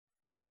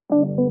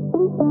Welcome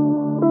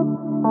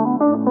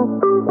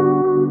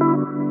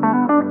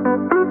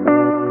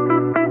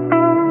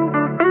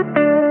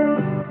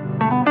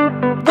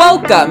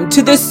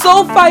to the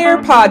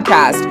Soulfire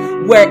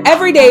Podcast, where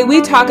every day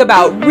we talk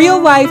about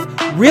real life,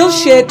 real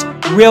shit,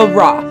 real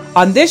raw.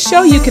 On this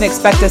show, you can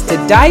expect us to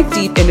dive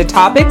deep into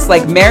topics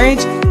like marriage,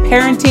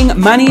 parenting,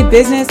 money,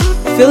 business,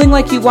 feeling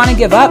like you want to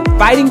give up,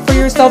 fighting for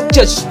yourself,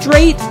 just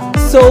straight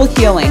soul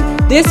healing.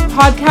 This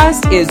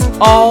podcast is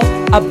all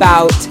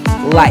about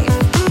life.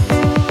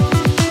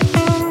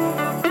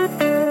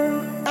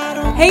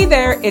 Hey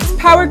there, it's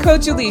Power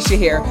Coach Alicia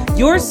here,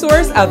 your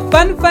source of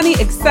fun, funny,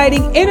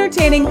 exciting,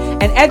 entertaining,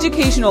 and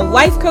educational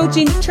life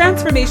coaching,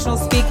 transformational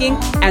speaking,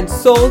 and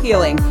soul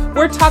healing.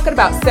 We're talking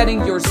about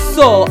setting your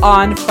soul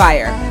on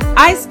fire.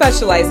 I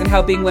specialize in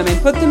helping women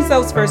put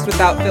themselves first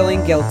without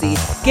feeling guilty,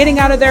 getting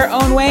out of their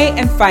own way,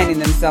 and finding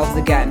themselves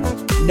again.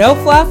 No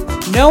fluff,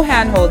 no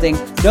hand-holding,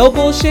 no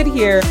bullshit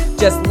here,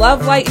 just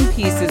love, light, and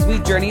peace as we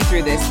journey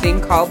through this thing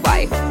called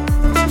life.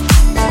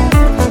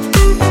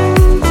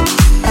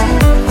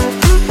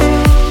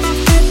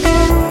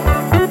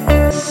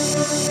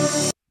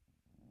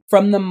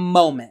 From the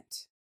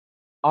moment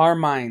our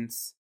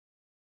minds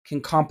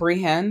can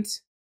comprehend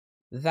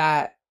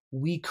that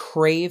we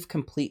crave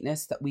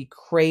completeness, that we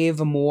crave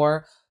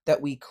more,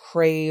 that we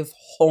crave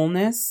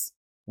wholeness,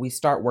 we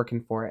start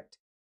working for it.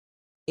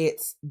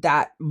 It's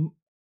that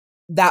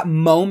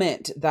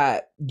moment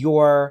that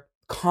your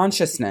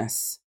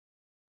consciousness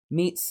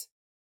meets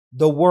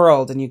the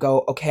world and you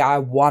go, okay, I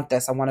want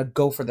this. I want to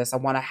go for this. I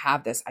want to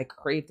have this. I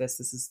crave this.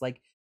 This is like,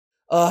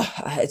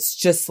 it's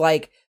just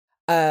like,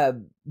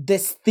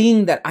 this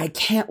thing that I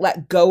can't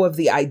let go of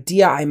the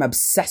idea. I'm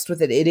obsessed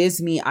with it. It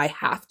is me. I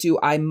have to,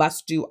 I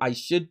must do, I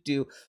should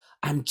do.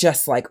 I'm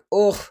just like,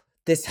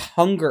 this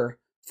hunger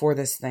for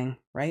this thing,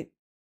 right?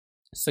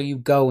 So you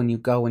go and you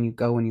go and you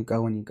go and you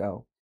go and you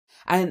go.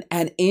 And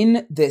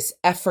in this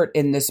effort,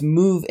 in this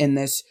move, in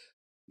this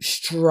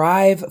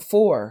strive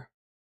for,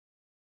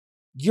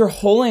 your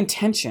whole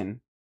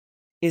intention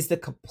is the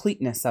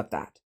completeness of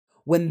that.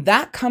 When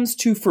that comes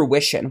to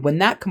fruition, when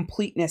that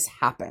completeness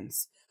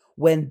happens,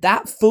 when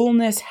that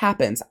fullness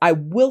happens, I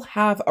will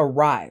have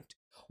arrived.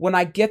 When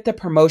I get the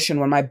promotion,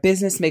 when my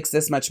business makes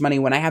this much money,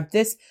 when I have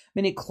this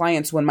many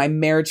clients, when my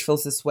marriage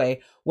feels this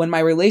way, when my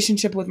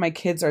relationship with my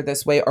kids are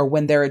this way, or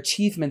when their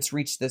achievements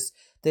reach this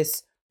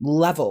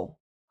level,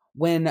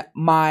 when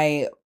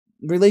my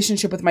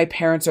relationship with my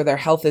parents or their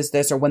health is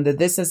this, or when the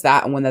this is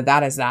that, and when the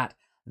that is that,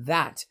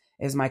 that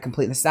is my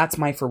completeness. That's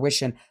my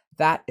fruition.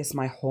 That is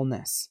my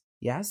wholeness.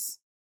 Yes?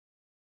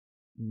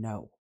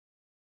 No.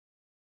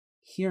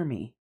 Hear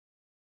me.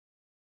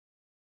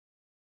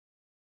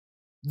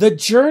 The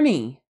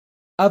journey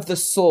of the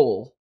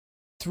soul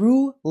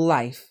through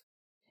life,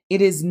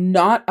 it is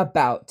not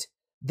about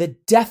the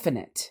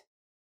definite,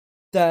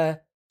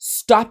 the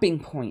stopping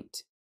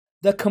point,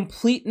 the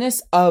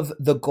completeness of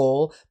the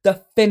goal,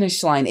 the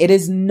finish line. It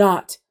is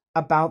not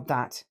about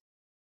that.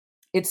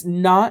 It's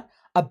not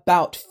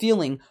about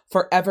feeling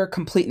forever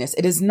completeness.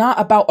 It is not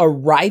about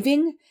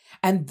arriving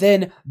and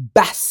then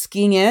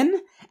basking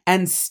in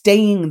and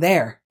staying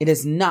there. It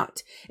is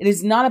not. It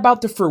is not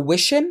about the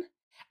fruition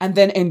and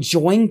then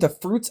enjoying the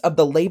fruits of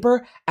the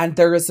labor, and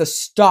there is a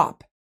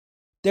stop.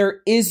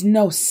 There is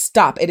no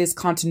stop. It is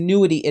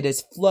continuity. It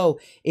is flow.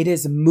 It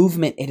is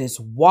movement. It is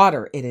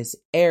water. It is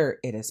air.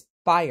 It is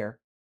fire.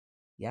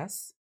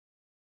 Yes?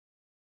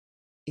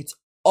 It's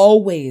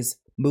always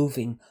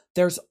moving.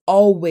 There's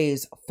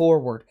always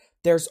forward.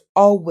 There's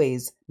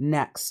always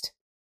next.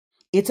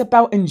 It's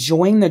about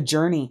enjoying the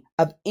journey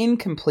of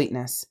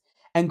incompleteness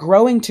and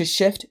growing to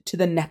shift to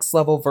the next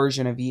level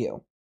version of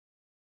you.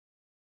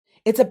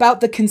 It's about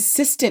the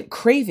consistent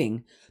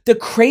craving. The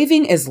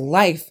craving is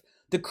life.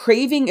 The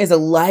craving is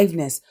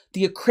aliveness.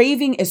 The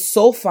craving is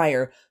soul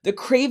fire. The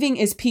craving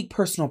is peak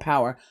personal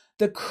power.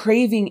 The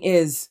craving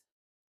is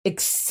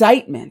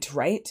excitement,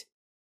 right?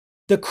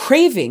 The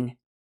craving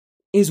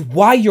is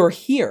why you're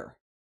here.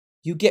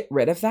 You get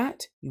rid of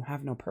that, you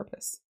have no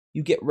purpose.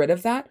 You get rid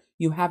of that,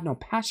 you have no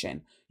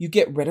passion. You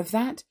get rid of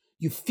that,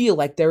 you feel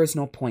like there is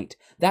no point.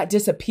 That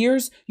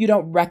disappears, you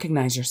don't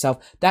recognize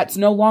yourself. That's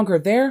no longer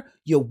there.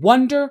 You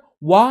wonder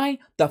why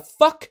the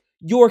fuck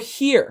you're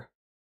here.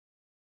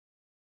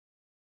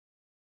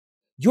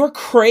 Your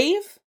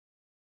crave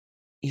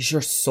is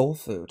your soul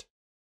food.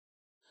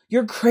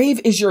 Your crave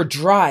is your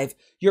drive.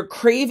 Your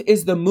crave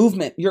is the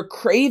movement. Your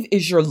crave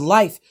is your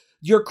life.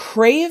 Your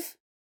crave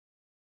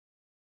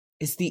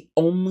is the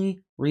only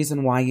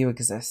reason why you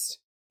exist.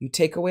 You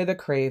take away the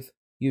crave,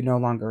 you no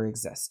longer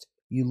exist.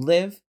 You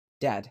live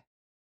dead.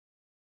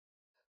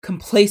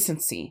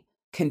 Complacency,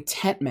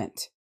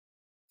 contentment,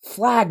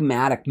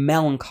 phlegmatic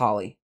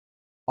melancholy,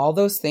 all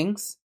those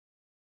things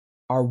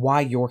are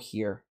why you're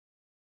here.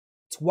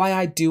 It's why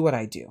I do what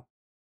I do.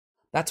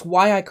 That's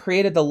why I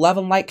created the Love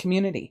and Light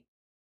community.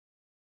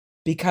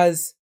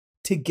 Because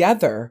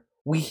together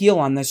we heal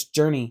on this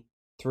journey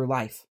through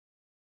life.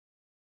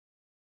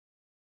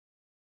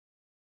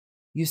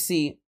 You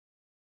see,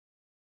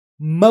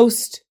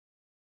 most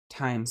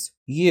times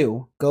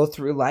you go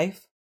through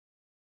life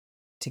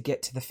to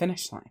get to the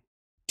finish line.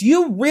 Do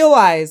you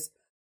realize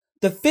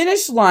the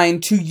finish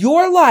line to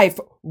your life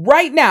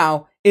right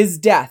now is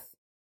death?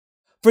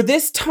 For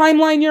this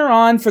timeline you're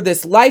on, for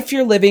this life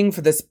you're living,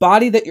 for this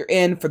body that you're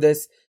in, for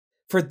this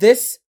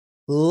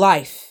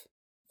life,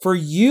 for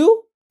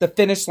you, the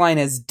finish line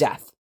is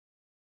death.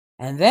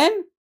 And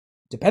then,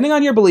 depending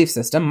on your belief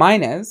system,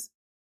 mine is,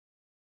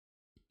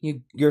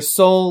 your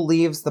soul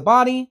leaves the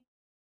body,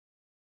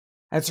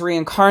 it's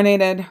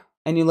reincarnated,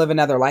 and you live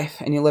another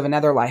life, and you live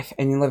another life,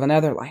 and you live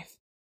another life.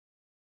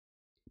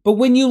 But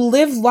when you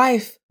live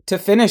life to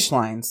finish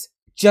lines,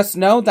 just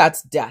know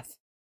that's death.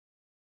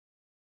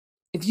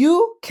 If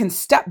you can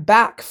step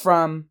back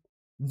from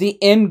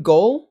the end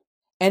goal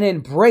and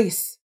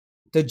embrace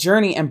the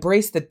journey,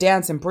 embrace the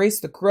dance, embrace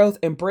the growth,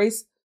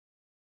 embrace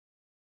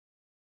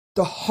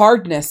the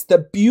hardness, the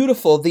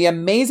beautiful, the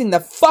amazing, the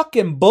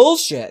fucking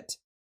bullshit,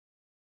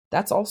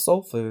 that's all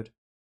soul food.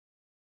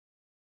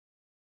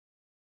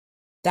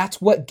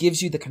 That's what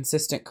gives you the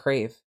consistent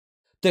crave.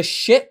 The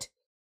shit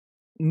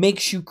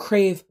makes you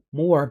crave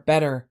more,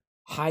 better,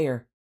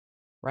 higher,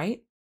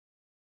 right?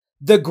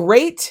 The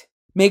great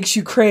makes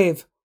you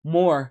crave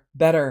more,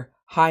 better,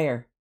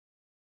 higher.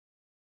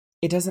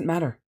 It doesn't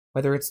matter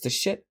whether it's the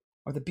shit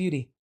or the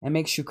beauty. It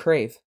makes you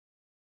crave.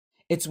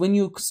 It's when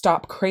you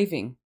stop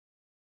craving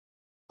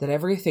that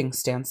everything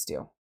stands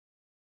still.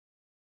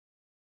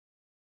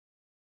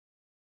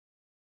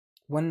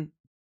 When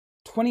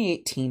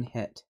 2018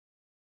 hit,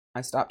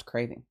 I stopped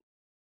craving.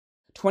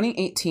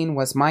 2018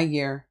 was my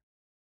year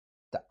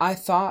that I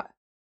thought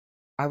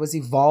I was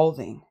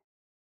evolving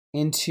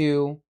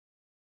into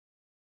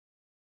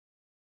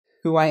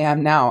who I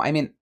am now. I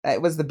mean,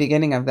 it was the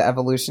beginning of the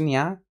evolution,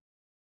 yeah.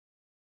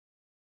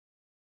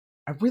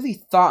 I really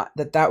thought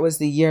that was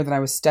the year that I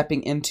was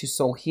stepping into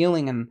soul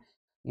healing, and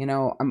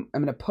I'm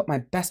going to put my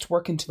best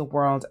work into the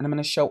world, and I'm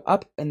going to show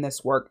up in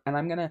this work,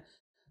 and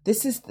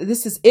this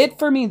is it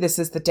for me. This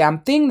is the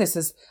damn thing.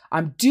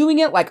 I'm doing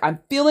it, like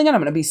I'm feeling it.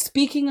 I'm going to be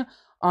speaking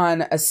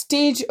on a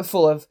stage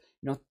full of,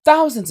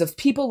 thousands of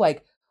people.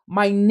 Like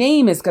my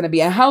name is going to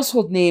be a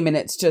household name, and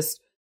it's just,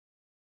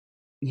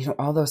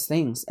 all those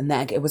things. And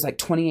that it was like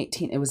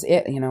 2018. It was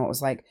it. It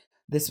was like,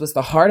 this was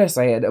the hardest.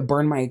 I had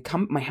burned my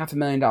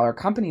 $500,000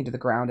 company to the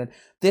ground, and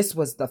this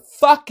was the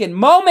fucking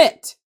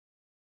moment.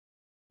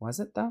 Was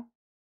it though?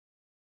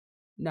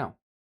 No.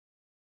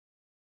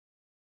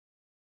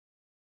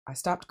 I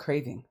stopped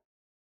craving.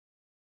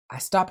 I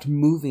stopped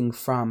moving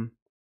from,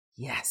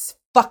 yes,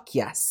 fuck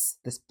yes,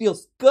 this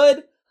feels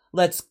good,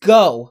 let's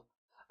go.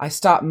 I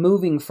stopped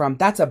moving from,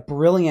 that's a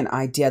brilliant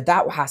idea,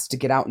 that has to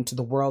get out into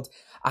the world.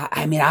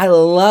 I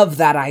love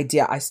that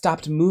idea. I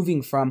stopped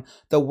moving from,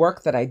 the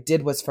work that I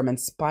did was from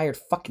inspired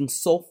fucking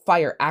soul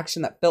fire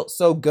action that felt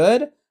so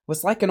good,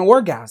 was like an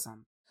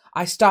orgasm.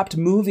 I stopped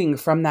moving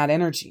from that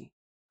energy.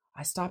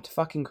 I stopped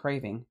fucking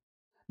craving.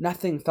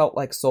 Nothing felt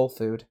like soul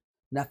food.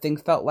 Nothing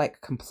felt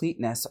like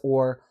completeness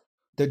or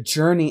the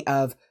journey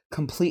of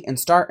complete and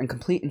start and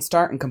complete and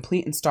start and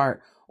complete and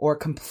start, or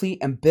complete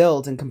and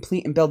build and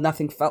complete and build.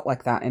 Nothing felt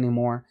like that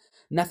anymore.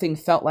 Nothing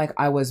felt like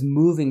I was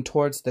moving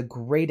towards the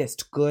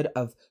greatest good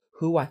of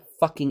who I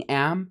fucking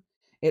am.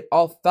 It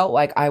all felt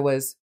like I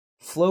was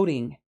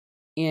floating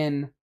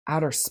in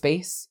outer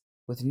space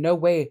with no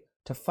way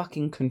to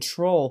fucking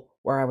control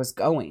where I was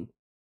going.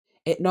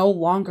 It no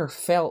longer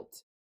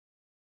felt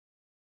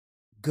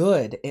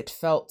good. It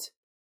felt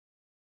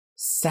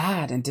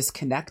sad and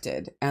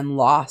disconnected and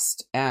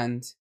lost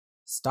and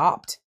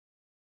stopped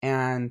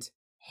and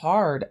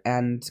hard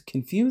and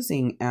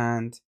confusing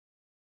and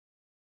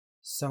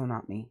so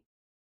not me.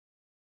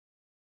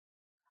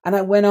 And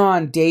I went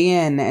on day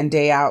in and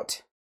day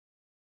out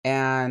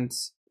and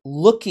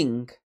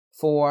looking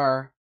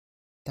for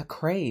the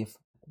crave.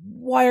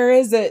 Where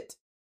is it?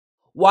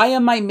 Why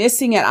am I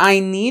missing it? I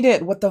need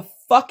it. What the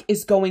fuck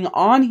is going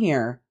on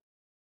here?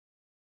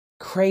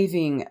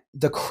 Craving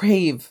the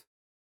crave.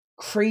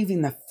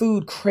 Craving the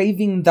food,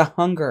 craving the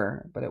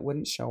hunger, but it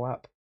wouldn't show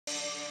up.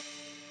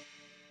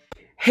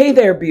 Hey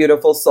there,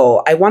 beautiful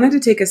soul. I wanted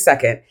to take a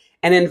second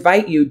and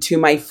invite you to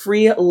my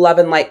free Love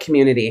and Light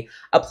community,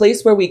 a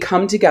place where we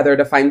come together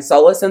to find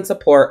solace and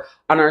support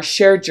on our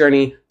shared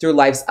journey through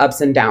life's ups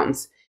and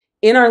downs.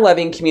 In our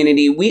loving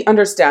community, we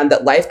understand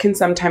that life can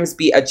sometimes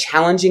be a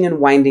challenging and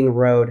winding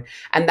road,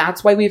 and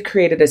that's why we've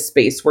created a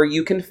space where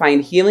you can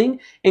find healing,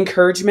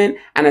 encouragement,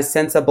 and a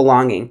sense of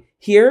belonging.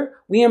 Here,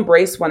 we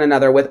embrace one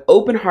another with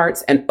open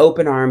hearts and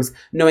open arms,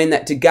 knowing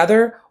that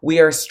together we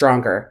are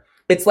stronger.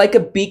 It's like a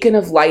beacon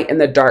of light in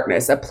the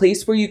darkness, a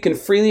place where you can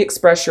freely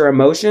express your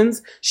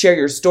emotions, share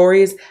your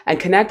stories, and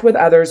connect with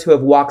others who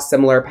have walked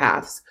similar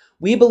paths.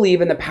 We believe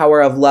in the power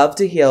of love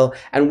to heal,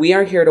 and we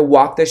are here to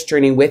walk this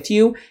journey with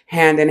you,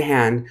 hand in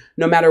hand.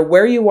 No matter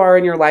where you are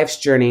in your life's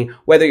journey,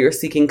 whether you're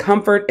seeking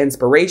comfort,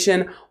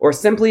 inspiration, or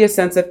simply a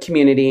sense of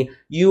community,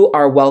 you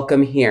are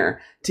welcome here.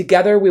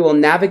 Together, we will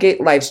navigate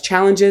life's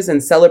challenges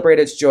and celebrate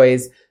its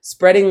joys,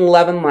 spreading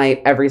love and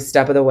light every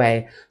step of the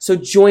way. So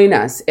join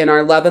us in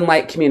our love and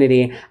light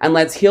community, and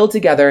let's heal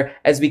together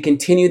as we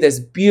continue this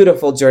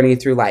beautiful journey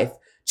through life.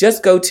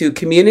 Just go to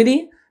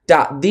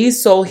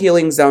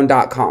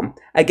community.thesoulhealingzone.com.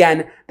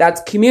 Again,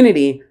 that's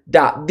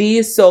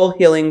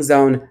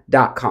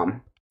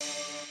community.thesoulhealingzone.com.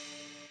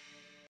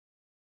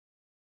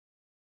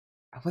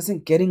 I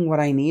wasn't getting what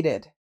I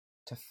needed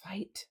to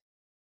fight,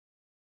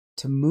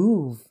 to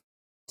move,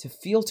 to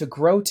feel, to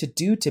grow, to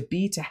do, to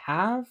be, to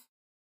have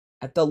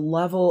at the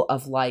level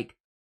of like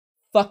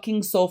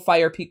fucking soul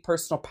fire peak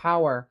personal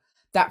power,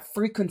 that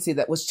frequency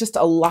that was just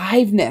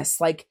aliveness,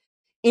 like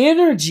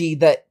energy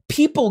that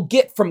people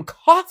get from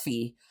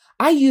coffee.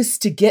 I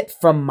used to get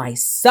from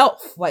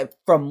myself, like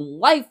from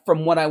life,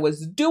 from what I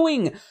was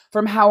doing,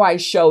 from how I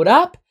showed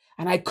up,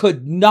 and I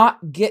could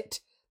not get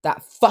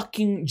that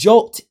fucking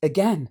jolt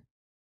again.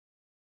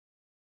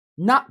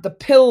 Not the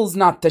pills,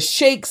 not the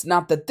shakes,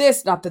 not the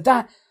this, not the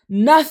that.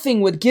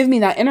 Nothing would give me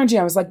that energy.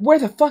 I was like, where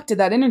the fuck did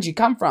that energy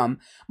come from?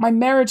 My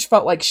marriage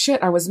felt like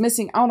shit. I was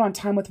missing out on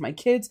time with my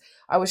kids.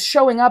 I was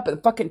showing up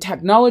at fucking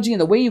technology, and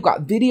the way you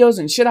got videos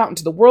and shit out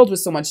into the world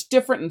was so much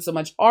different and so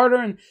much harder.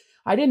 And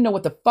I didn't know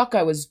what the fuck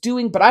I was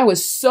doing, but I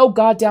was so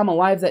goddamn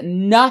alive that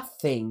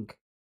nothing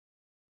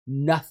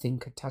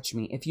could touch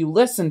me. If you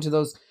listen to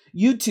those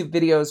YouTube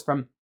videos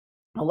from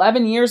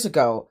 11 years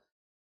ago,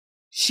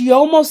 she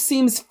almost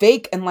seems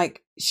fake and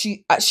like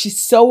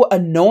she's so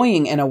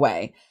annoying in a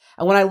way.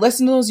 And when I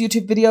listen to those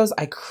YouTube videos,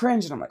 I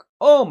cringe and I'm like,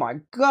 oh my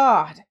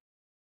God.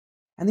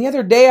 And the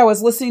other day I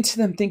was listening to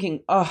them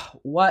thinking, oh,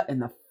 what in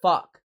the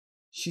fuck?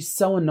 She's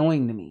so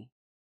annoying to me.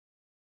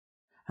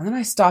 And then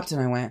I stopped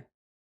and I went,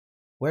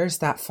 where's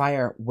that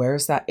fire?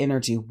 Where's that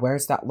energy?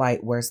 Where's that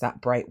light? Where's that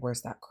bright?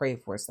 Where's that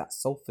crave? Where's that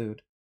soul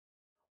food?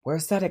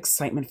 Where's that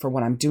excitement for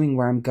what I'm doing,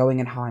 where I'm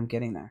going, and how I'm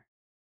getting there?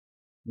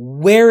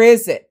 Where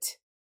is it?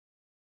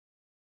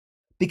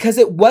 Because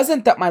it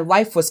wasn't that my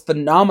life was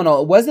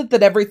phenomenal. It wasn't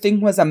that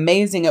everything was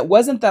amazing. It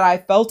wasn't that I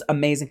felt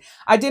amazing.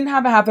 I didn't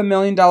have a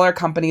 $500,000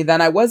 company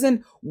then. I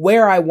wasn't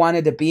where I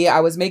wanted to be. I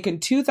was making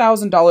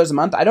 $2,000 a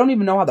month. I don't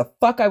even know how the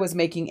fuck I was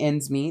making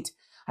ends meet.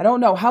 I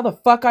don't know how the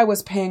fuck I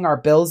was paying our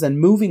bills and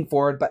moving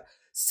forward, but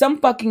some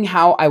fucking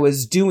how I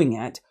was doing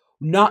it,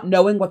 not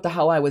knowing what the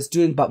hell I was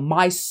doing, but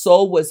my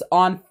soul was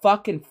on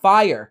fucking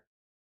fire.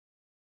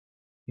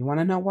 You want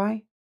to know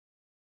why?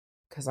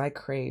 Because I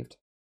craved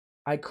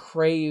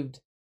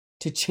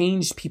to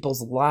change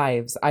people's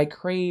lives. I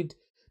craved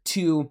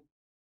to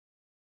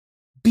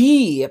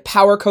be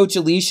Power Coach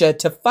Alicia,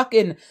 to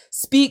fucking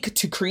speak,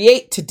 to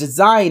create, to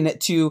design,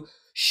 to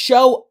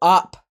show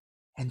up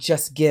and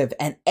just give.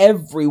 And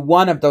every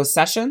one of those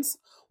sessions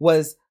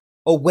was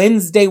a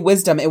Wednesday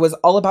wisdom. It was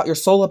all about your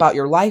soul, about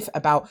your life,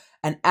 about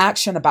an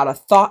action, about a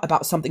thought,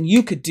 about something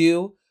you could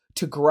do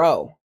to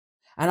grow.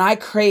 And I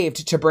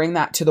craved to bring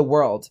that to the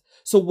world.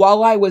 So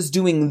while I was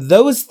doing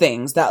those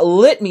things that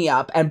lit me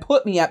up and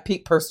put me at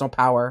peak personal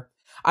power,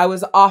 I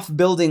was off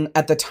building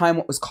at the time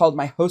what was called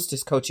my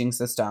hostess coaching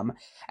system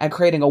and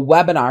creating a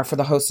webinar for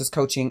the hostess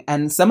coaching.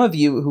 And some of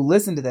you who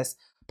listen to this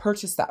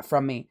purchased that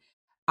from me.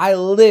 I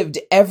lived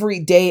every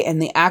day, and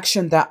the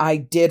action that I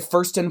did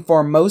first and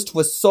foremost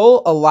was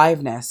soul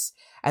aliveness.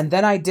 And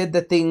then I did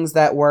the things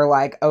that were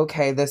like,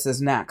 okay, this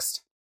is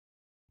next.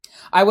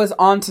 I was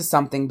onto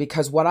something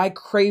because what I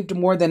craved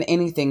more than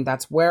anything,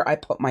 that's where I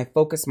put my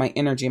focus, my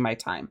energy, my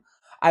time.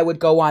 I would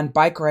go on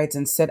bike rides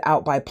and sit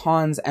out by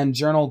ponds and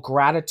journal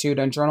gratitude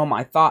and journal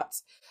my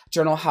thoughts,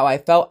 journal how I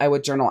felt. I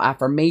would journal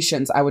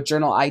affirmations. I would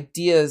journal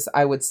ideas.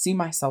 I would see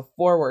myself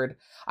forward.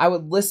 I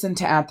would listen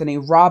to Anthony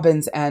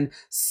Robbins and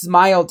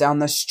smile down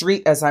the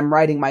street as I'm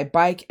riding my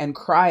bike and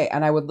cry.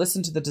 And I would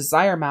listen to the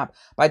Desire Map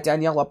by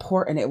Danielle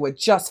Laporte, and it would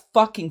just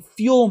fucking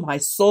fuel my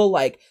soul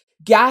like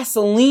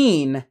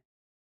gasoline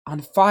on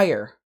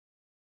fire.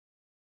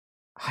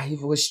 I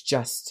was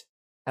just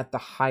at the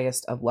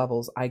highest of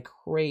levels. I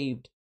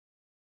craved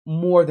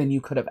more than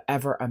you could have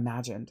ever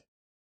imagined.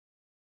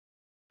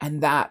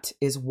 And that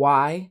is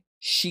why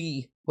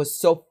she was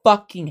so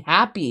fucking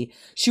happy.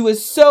 She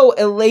was so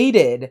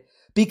elated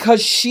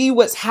because she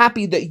was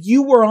happy that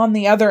you were on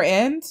the other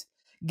end,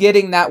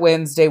 getting that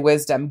Wednesday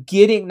wisdom,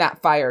 getting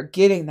that fire,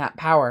 getting that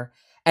power.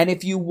 And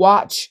if you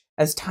watch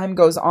as time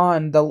goes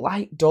on, the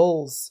light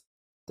dulls,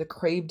 the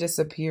crave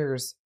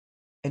disappears.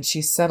 And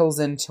she settles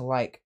into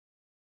like,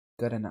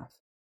 good enough.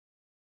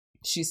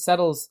 She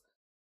settles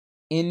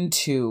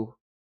into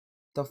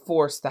the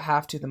force, the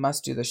have to, the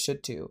must do, the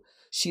should do.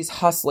 She's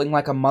hustling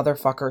like a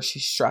motherfucker.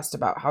 She's stressed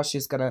about how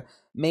she's going to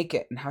make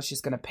it and how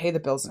she's going to pay the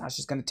bills and how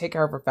she's going to take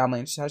care of her family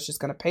and how she's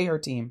going to pay her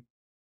team.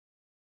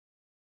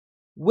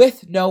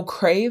 With no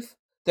crave,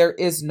 there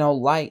is no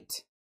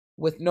light.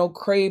 With no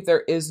crave,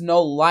 there is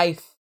no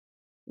life.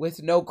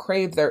 With no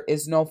crave, there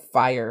is no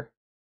fire.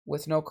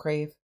 With no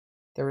crave,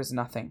 there is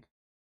nothing.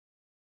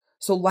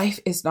 So life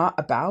is not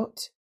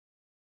about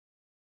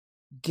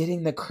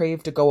getting the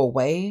crave to go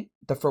away,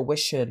 the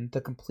fruition,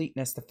 the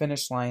completeness, the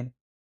finish line,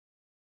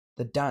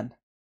 the done.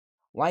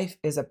 Life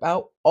is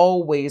about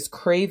always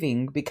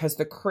craving, because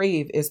the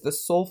crave is the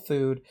soul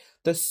food.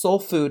 The soul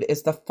food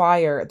is the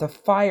fire. The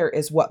fire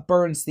is what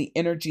burns, the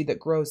energy that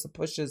grows, that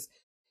pushes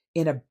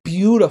in a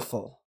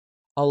beautiful,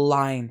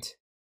 aligned,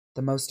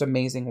 the most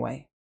amazing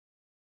way.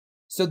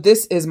 So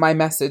this is my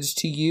message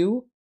to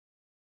you,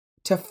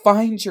 to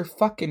find your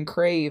fucking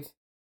crave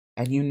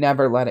and you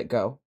never let it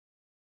go.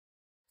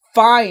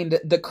 Find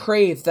the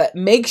crave that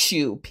makes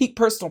you peak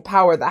personal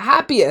power, the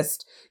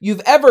happiest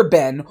you've ever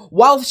been,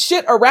 while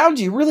shit around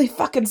you really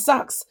fucking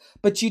sucks.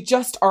 But you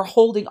just are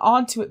holding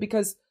on to it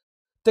because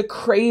the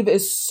crave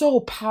is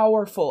so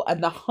powerful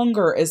and the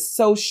hunger is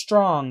so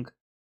strong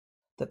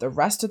that the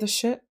rest of the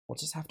shit will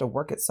just have to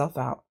work itself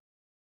out.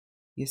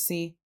 You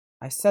see,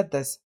 I said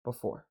this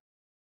before.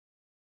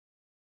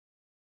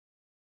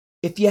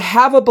 If you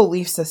have a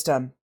belief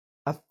system,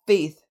 a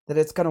faith that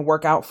it's going to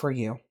work out for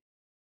you,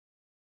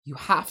 you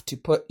have to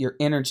put your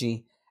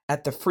energy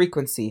at the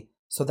frequency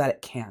so that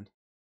it can.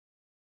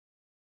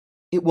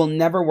 It will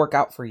never work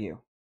out for you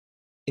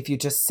if you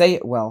just say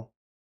it will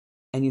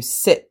and you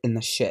sit in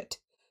the shit,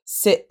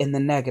 sit in the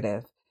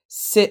negative,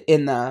 sit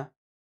in the,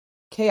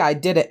 okay, I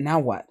did it, now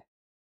what?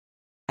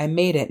 I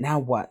made it, now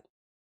what?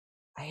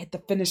 I hit the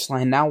finish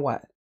line, now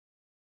what?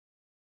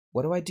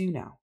 What do I do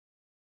now?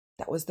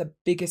 That was the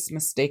biggest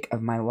mistake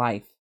of my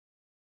life.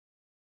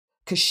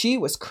 Because she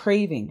was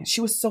craving.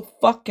 She was so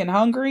fucking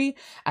hungry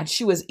and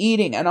she was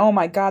eating. And oh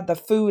my God, the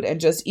food and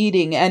just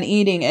eating and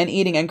eating and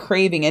eating and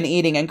craving and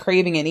eating and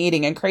craving and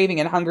eating and craving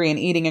and hungry and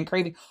eating and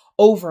craving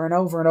over and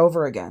over and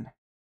over again.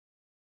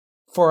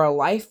 For a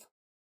life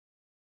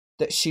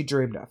that she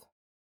dreamed of.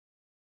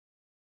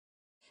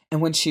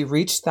 And when she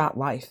reached that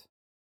life,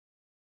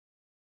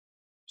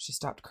 she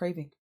stopped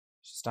craving.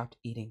 She stopped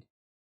eating.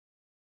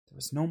 There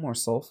was no more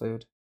soul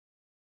food.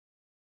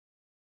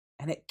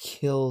 And it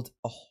killed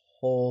a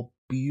whole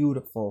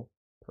beautiful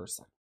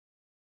person.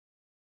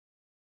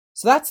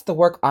 So that's the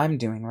work I'm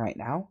doing right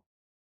now,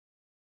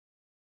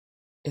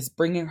 is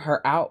bringing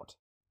her out,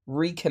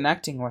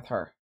 reconnecting with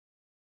her.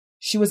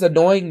 She was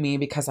annoying me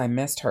because I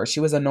missed her. She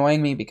was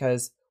annoying me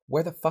because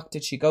where the fuck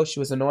did she go? She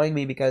was annoying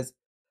me because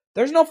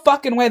there's no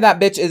fucking way that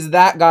bitch is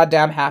that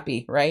goddamn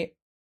happy, right?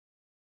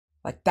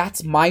 Like,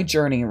 that's my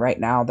journey right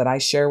now that I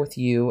share with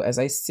you as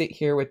I sit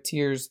here with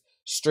tears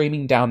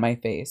streaming down my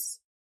face.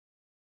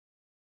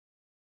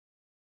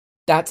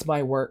 That's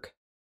my work,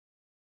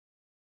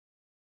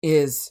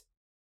 is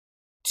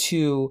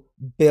to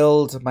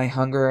build my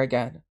hunger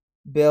again,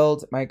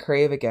 build my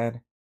crave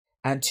again,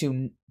 and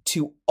to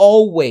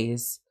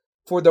always,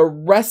 for the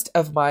rest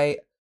of my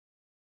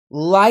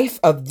life,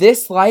 of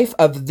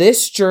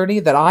this journey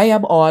that I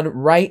am on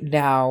right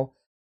now,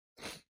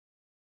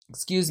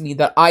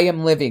 that I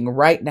am living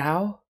right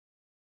now,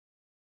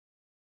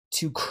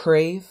 to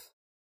crave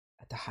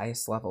at the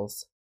highest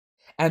levels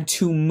and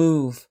to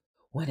move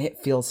when it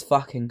feels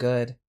fucking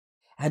good,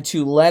 and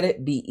to let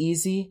it be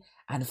easy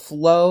and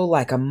flow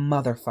like a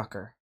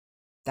motherfucker.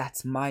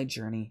 That's my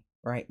journey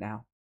right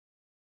now.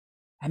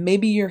 And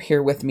maybe you're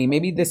here with me.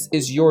 Maybe this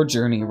is your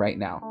journey right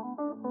now.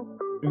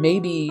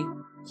 Maybe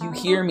you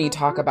hear me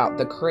talk about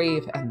the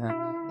crave and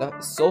the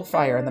soul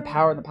fire and the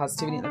power and the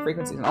positivity and the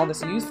frequencies and all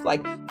this, and you're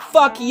like,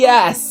 fuck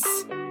yes!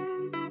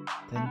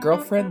 Then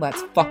girlfriend,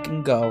 let's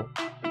fucking go.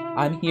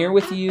 I'm here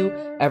with you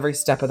every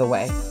step of the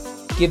way,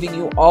 giving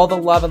you all the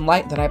love and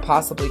light that I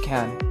possibly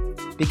can,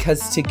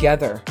 because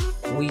together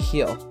we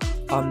heal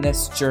on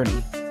this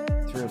journey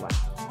through life.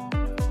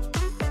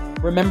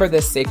 Remember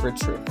this sacred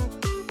truth.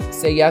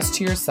 Say yes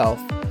to yourself,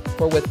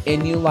 for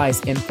within you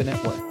lies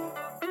infinite worth.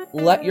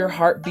 Let your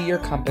heart be your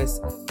compass,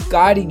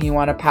 guiding you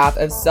on a path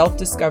of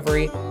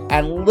self-discovery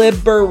and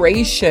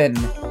liberation.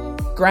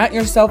 Grant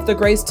yourself the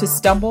grace to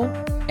stumble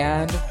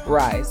and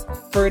rise,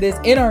 for it is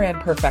in our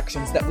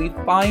imperfections that we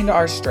find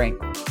our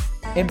strength.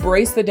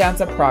 Embrace the dance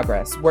of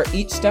progress, where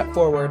each step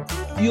forward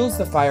fuels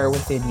the fire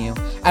within you.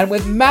 And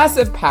with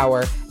massive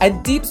power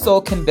and deep soul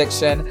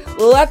conviction,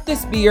 let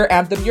this be your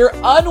anthem, your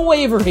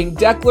unwavering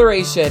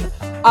declaration: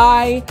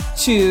 I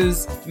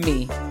choose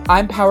me.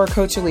 I'm Power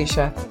Coach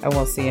Alicia, and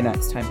we'll see you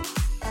next time.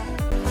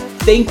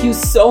 Thank you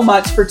so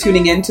much for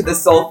tuning in to the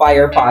Soul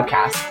Fire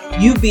podcast.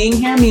 You being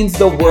here means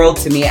the world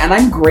to me, and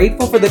I'm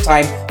grateful for the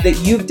time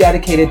that you've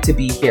dedicated to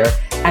be here.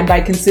 And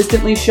by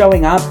consistently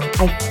showing up,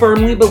 I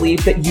firmly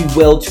believe that you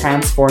will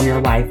transform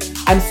your life.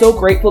 I'm so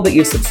grateful that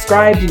you've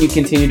subscribed and you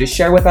continue to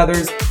share with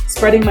others,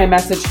 spreading my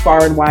message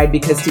far and wide,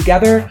 because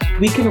together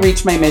we can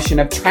reach my mission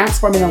of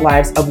transforming the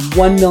lives of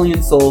 1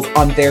 million souls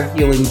on their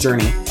healing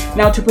journey.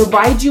 Now, to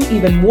provide you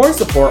even more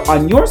support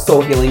on your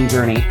soul healing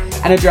journey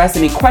and address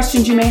any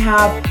questions you may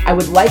have, I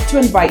would like to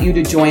invite you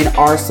to join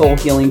our soul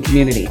healing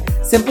community.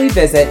 Simply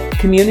visit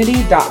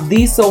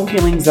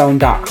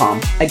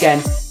community.thesoulhealingzone.com.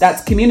 Again,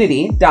 that's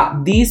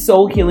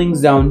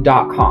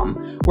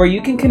community.thesoulhealingzone.com, where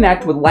you can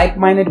connect with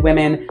like-minded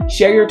women,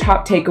 share your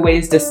top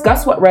takeaways,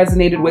 discuss what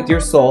resonated with your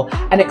soul,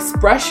 and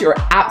express your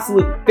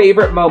absolute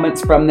favorite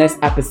moments from this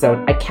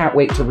episode. I can't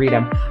wait to read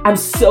them. I'm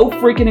so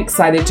freaking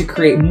excited to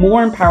create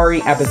more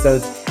empowering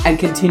episodes and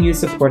continue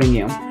supporting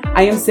you.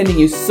 I am sending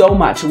you so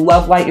much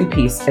love, light, and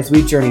peace as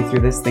we journey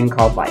through this thing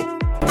called life.